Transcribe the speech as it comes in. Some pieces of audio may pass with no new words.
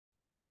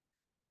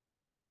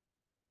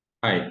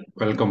Hi,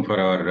 welcome for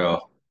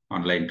our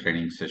online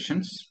training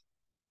sessions.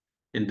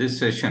 In this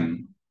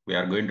session, we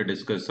are going to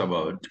discuss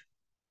about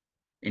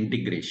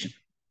integration.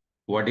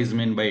 What is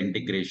meant by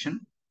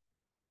integration?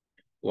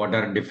 What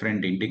are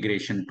different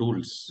integration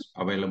tools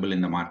available in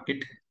the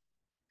market?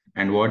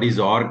 And what is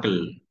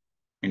Oracle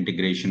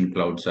Integration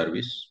Cloud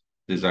Service?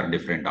 These are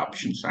different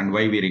options and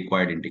why we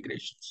required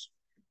integrations.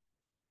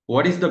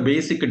 What is the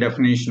basic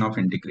definition of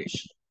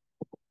integration?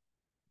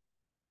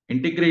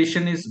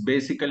 Integration is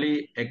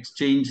basically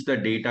exchange the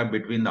data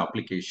between the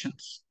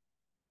applications.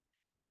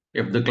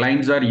 If the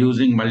clients are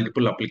using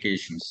multiple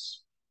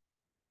applications,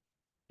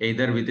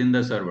 either within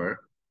the server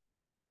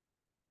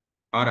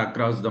or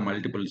across the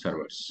multiple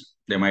servers.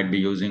 They might be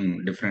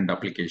using different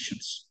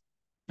applications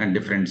and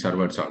different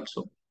servers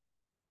also.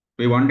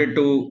 We wanted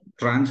to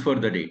transfer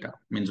the data,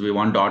 means we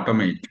want to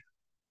automate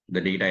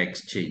the data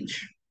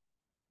exchange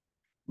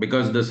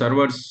because the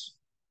servers,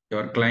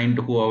 your client,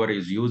 whoever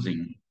is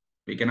using,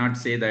 we cannot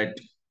say that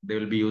they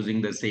will be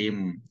using the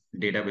same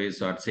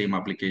database or same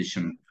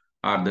application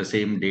or the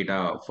same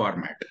data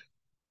format.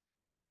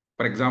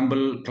 For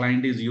example,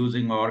 client is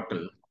using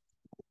Oracle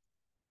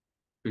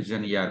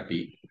Fusion ERP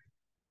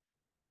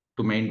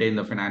to maintain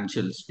the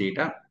financials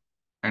data,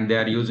 and they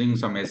are using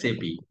some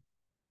SAP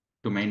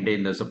to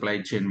maintain the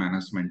supply chain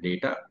management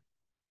data.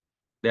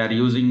 They are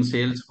using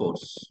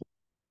Salesforce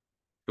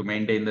to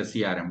maintain the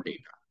CRM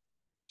data.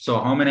 So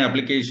how many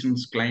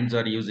applications clients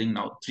are using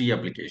now? 3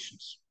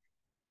 applications.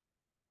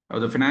 Now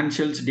the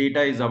financials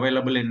data is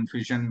available in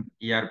Fusion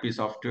ERP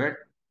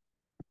software.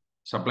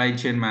 Supply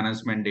chain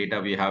management data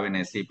we have in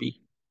SAP.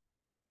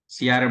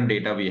 CRM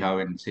data we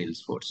have in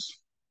Salesforce.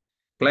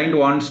 Client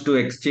wants to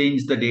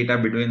exchange the data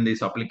between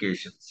these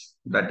applications.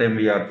 That time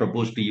we are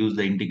supposed to use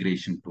the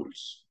integration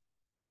tools.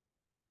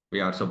 We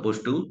are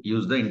supposed to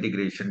use the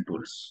integration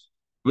tools.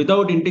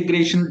 Without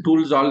integration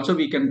tools also,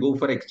 we can go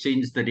for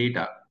exchange the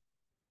data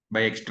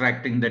by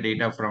extracting the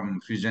data from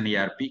Fusion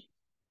ERP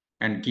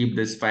and keep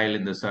this file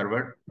in the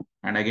server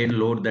and again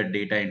load that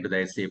data into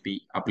the SAP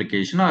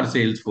application or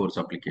Salesforce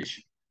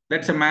application.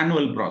 That's a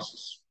manual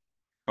process.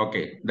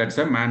 Okay, that's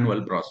a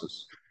manual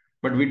process.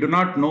 But we do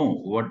not know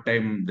what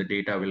time the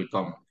data will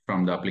come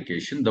from the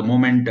application. The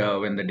moment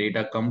when the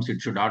data comes,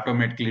 it should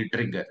automatically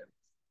trigger.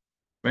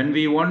 When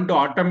we want to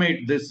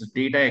automate this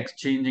data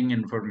exchanging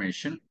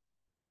information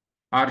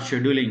or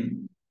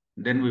scheduling,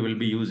 then we will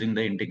be using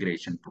the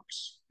integration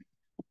tools.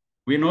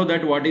 We know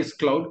that what is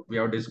cloud, we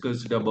have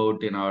discussed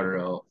about in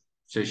our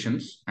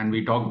sessions, and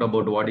we talked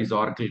about what is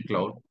Oracle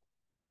Cloud,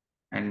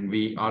 and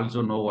we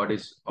also know what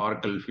is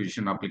Oracle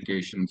Fusion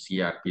Applications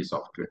ERP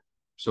software.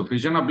 So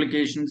Fusion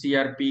Applications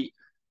ERP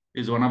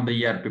is one of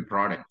the ERP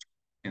product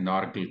in the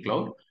Oracle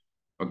Cloud.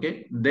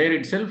 Okay, there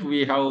itself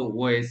we have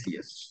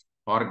OICS,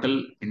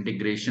 Oracle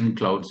Integration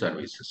Cloud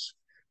Services.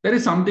 There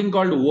is something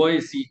called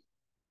OICS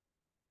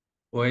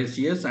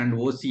and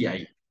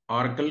OCI,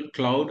 Oracle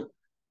Cloud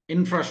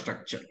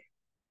Infrastructure.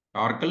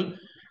 Oracle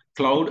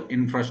Cloud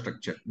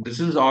Infrastructure. This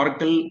is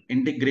Oracle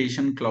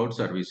Integration Cloud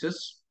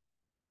Services.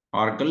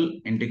 Oracle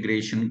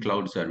Integration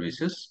Cloud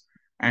Services.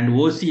 And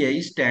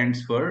OCI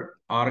stands for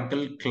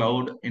Oracle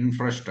Cloud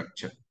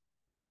Infrastructure.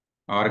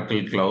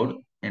 Oracle Cloud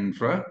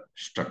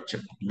Infrastructure.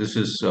 This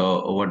is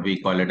what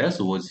we call it as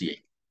OCI,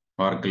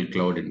 Oracle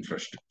Cloud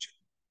Infrastructure.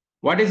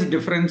 What is the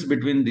difference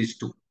between these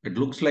two? It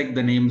looks like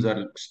the names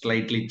are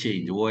slightly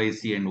changed,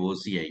 OIC and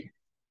OCI.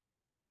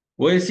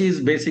 OIC is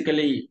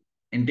basically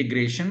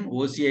integration.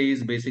 OCI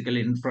is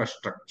basically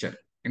infrastructure.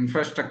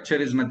 Infrastructure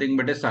is nothing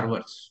but a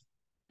servers.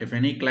 If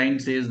any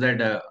client says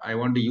that I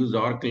want to use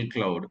Oracle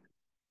Cloud,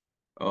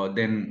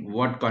 then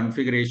what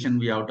configuration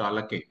we have to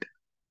allocate?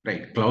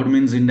 Right. Cloud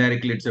means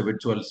indirectly it's a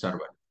virtual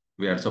server.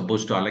 We are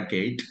supposed to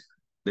allocate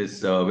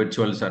this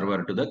virtual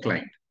server to the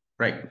client.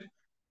 Right.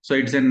 So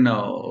it's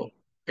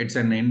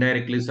an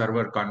indirectly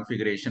server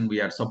configuration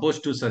we are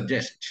supposed to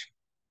suggest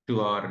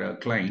to our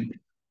client,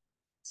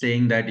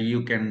 saying that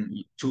you can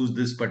choose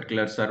this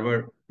particular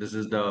server. This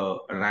is the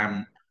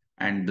RAM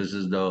and this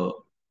is the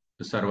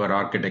server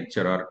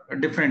architecture, or a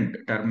different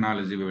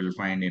terminology we will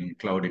find in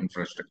cloud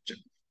infrastructure.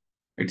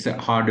 It's a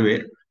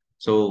hardware.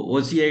 So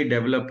OCI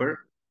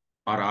developer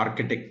or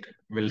architect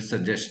will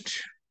suggest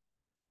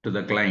to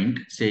the client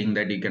saying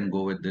that you can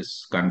go with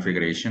this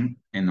configuration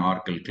in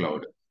Oracle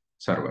Cloud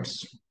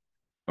servers.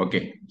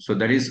 Okay, so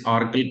that is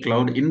Oracle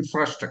Cloud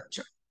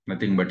Infrastructure,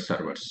 nothing but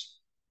servers.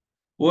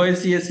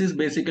 OICS is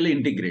basically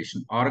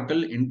integration,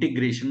 Oracle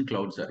Integration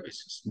Cloud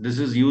Services. This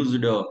is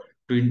used to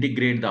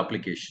integrate the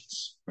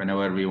applications.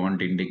 Whenever we want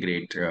to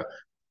integrate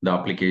the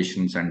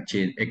applications and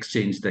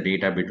exchange the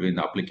data between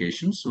the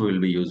applications, we will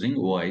be using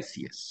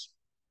OICS.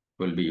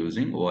 We'll be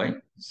using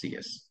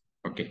OICS.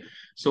 Okay,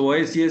 so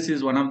OICS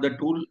is one of the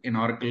tool in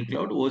Oracle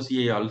Cloud.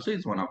 OCI also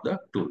is one of the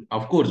tool.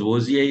 Of course,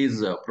 OCI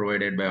is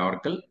provided by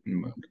Oracle.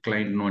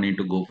 Client no need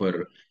to go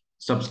for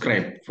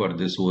subscribe for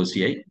this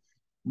OCI.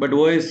 But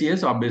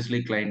OICS,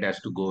 obviously, client has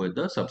to go with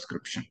the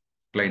subscription.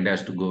 Client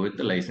has to go with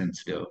the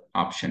licensed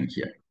option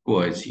here,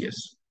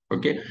 OICS.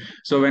 Okay,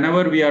 so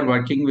whenever we are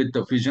working with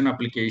the Fusion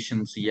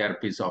Applications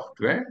ERP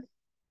software,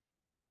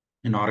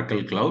 in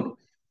Oracle Cloud.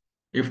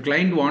 If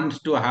client wants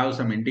to have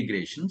some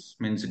integrations,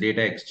 means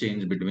data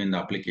exchange between the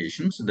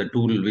applications, the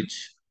tool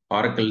which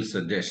Oracle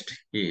suggests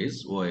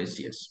is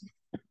OICS.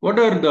 What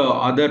are the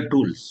other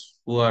tools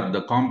who are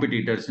the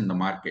competitors in the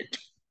market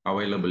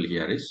available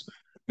here is,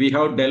 we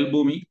have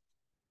Delboomi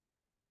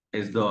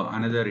is the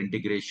another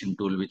integration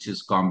tool which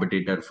is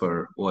competitor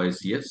for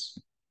OICS.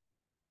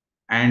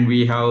 And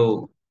we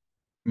have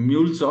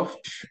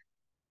MuleSoft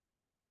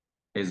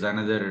is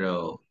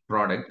another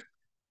product,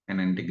 an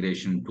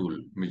integration tool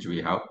which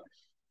we have.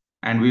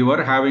 And we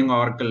were having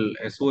Oracle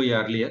SOA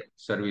earlier,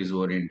 service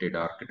oriented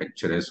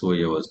architecture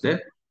SOA was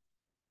there.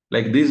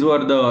 Like these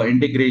were the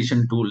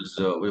integration tools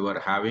we were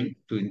having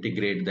to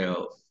integrate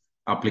the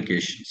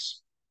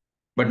applications.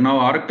 But now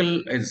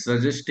Oracle is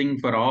suggesting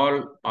for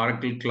all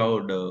Oracle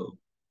Cloud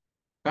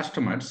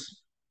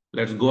customers,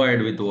 let's go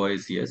ahead with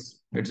OICS.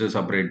 It's a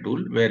separate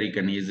tool where you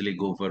can easily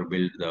go for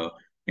build the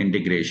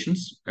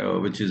integrations,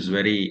 which is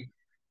very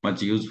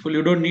much useful.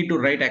 You don't need to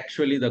write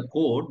actually the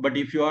code, but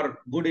if you are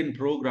good in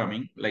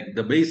programming, like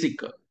the basic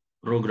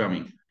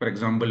programming, for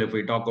example, if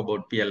we talk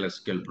about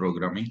PLSQL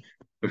programming,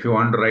 if you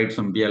want to write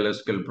some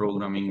PLSQL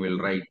programming, we'll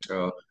write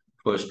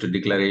first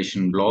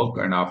declaration block,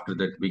 and after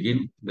that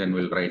begin, then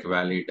we'll write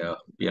valid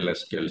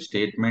PLSQL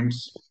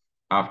statements.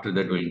 After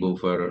that, we'll go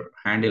for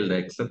handle the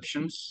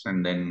exceptions,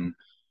 and then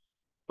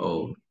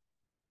oh,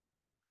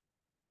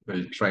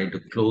 we'll try to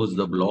close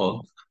the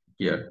block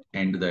here,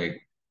 end the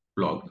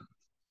block.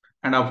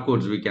 And of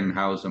course, we can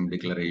have some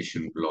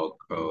declaration block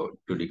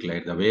to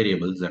declare the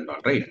variables and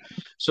all, right?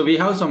 So we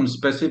have some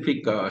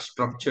specific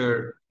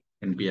structure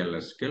in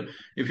PLSQL.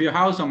 If you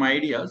have some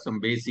idea, some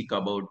basic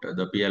about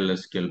the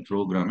PLSQL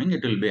programming,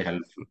 it will be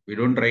helpful. We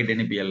don't write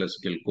any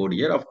PLSQL code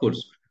here. Of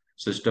course,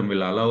 system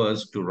will allow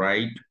us to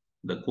write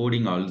the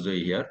coding also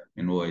here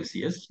in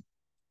OICS.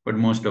 But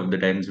most of the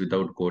times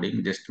without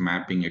coding, just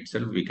mapping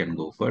itself, we can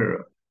go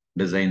for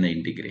design the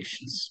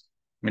integrations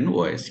in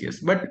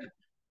OICS. But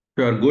if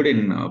you are good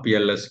in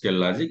PLSQL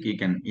logic, you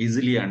can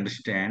easily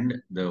understand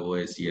the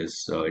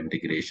OICS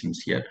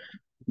integrations here.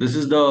 This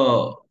is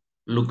the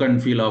look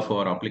and feel of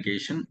our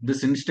application.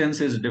 This instance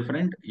is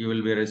different. You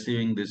will be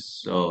receiving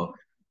this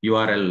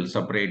URL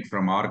separate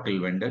from Oracle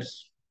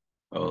vendors.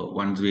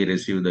 Once we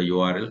receive the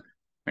URL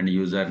and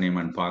username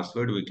and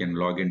password, we can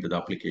log into the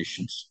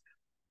applications.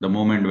 The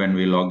moment when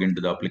we log into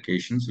the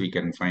applications, we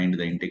can find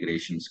the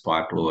integrations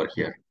part over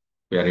here.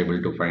 We are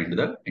able to find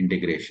the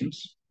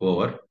integrations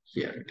over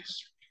here. It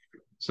is.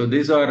 So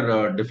these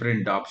are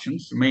different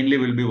options. Mainly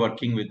we'll be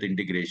working with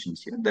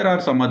integrations here. There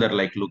are some other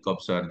like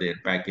lookups are there,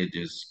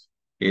 packages,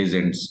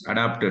 agents,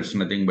 adapters,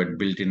 nothing but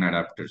built-in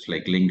adapters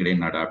like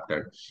LinkedIn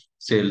adapter,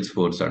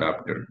 Salesforce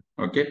adapter,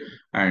 okay,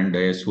 and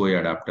SOA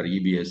adapter,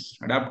 EBS.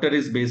 Adapter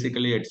is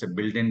basically, it's a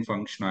built-in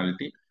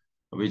functionality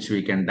which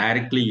we can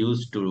directly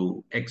use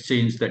to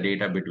exchange the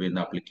data between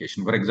the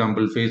application. For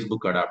example,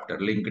 Facebook adapter,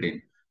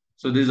 LinkedIn.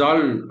 So these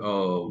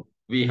all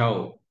we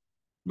have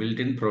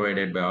built-in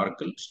provided by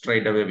Oracle.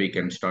 Straight away we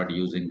can start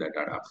using that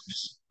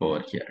adapters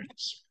over here.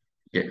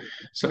 Okay.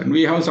 So and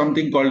we have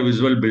something called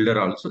Visual Builder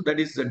also. That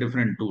is a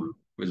different tool.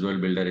 Visual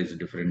Builder is a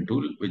different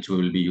tool which we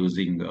will be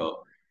using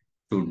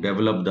to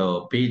develop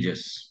the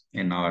pages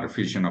in our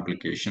Fusion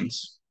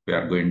applications. We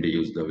are going to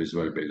use the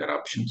Visual Builder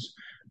options.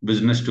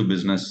 Business to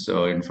business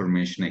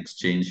information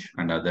exchange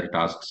and other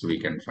tasks we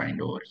can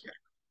find over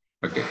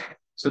here. Okay.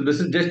 So this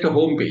is just a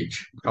home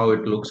page, how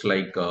it looks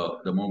like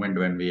the moment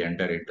when we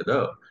enter into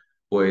the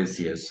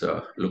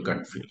OICS look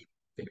and feel.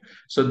 Okay.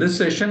 So this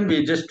session,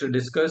 we just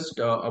discussed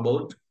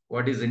about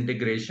what is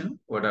integration,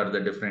 what are the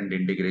different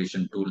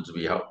integration tools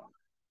we have,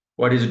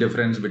 what is the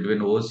difference between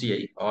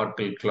OCI,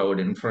 Oracle Cloud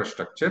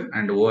Infrastructure,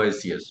 and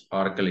OICS,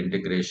 Oracle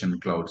Integration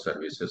Cloud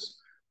Services.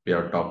 We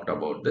have talked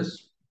about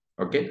this.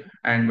 Okay.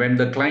 And when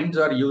the clients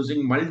are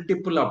using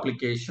multiple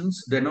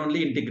applications, then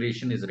only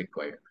integration is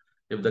required.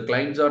 If the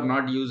clients are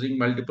not using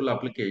multiple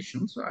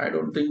applications, I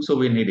don't think so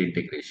we need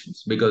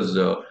integrations, because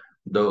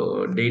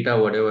the data,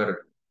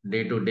 whatever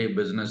day-to-day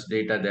business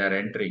data they are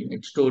entering,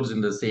 it stores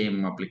in the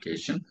same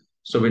application.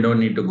 So we don't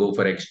need to go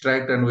for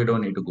extract and we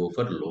don't need to go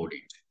for load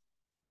it.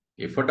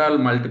 If at all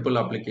multiple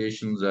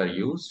applications are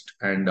used,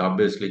 and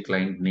obviously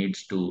client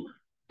needs to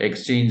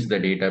exchange the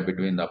data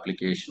between the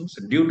applications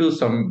due to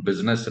some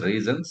business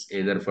reasons,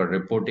 either for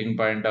reporting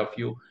point of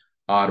view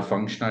or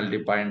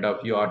functionality point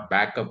of view, or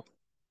backup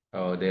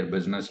their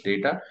business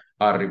data,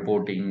 or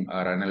reporting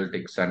or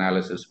analytics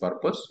analysis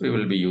purpose, we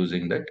will be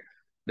using that.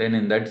 Then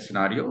in that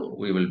scenario,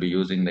 we will be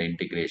using the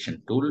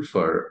integration tool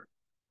for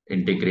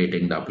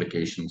integrating the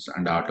applications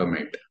and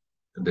automate.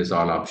 This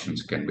all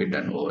options can be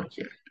done over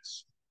here.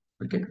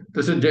 Okay,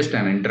 this is just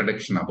an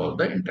introduction about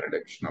the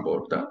integration,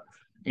 about the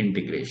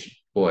integration,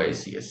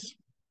 OICS.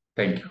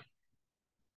 Thank you.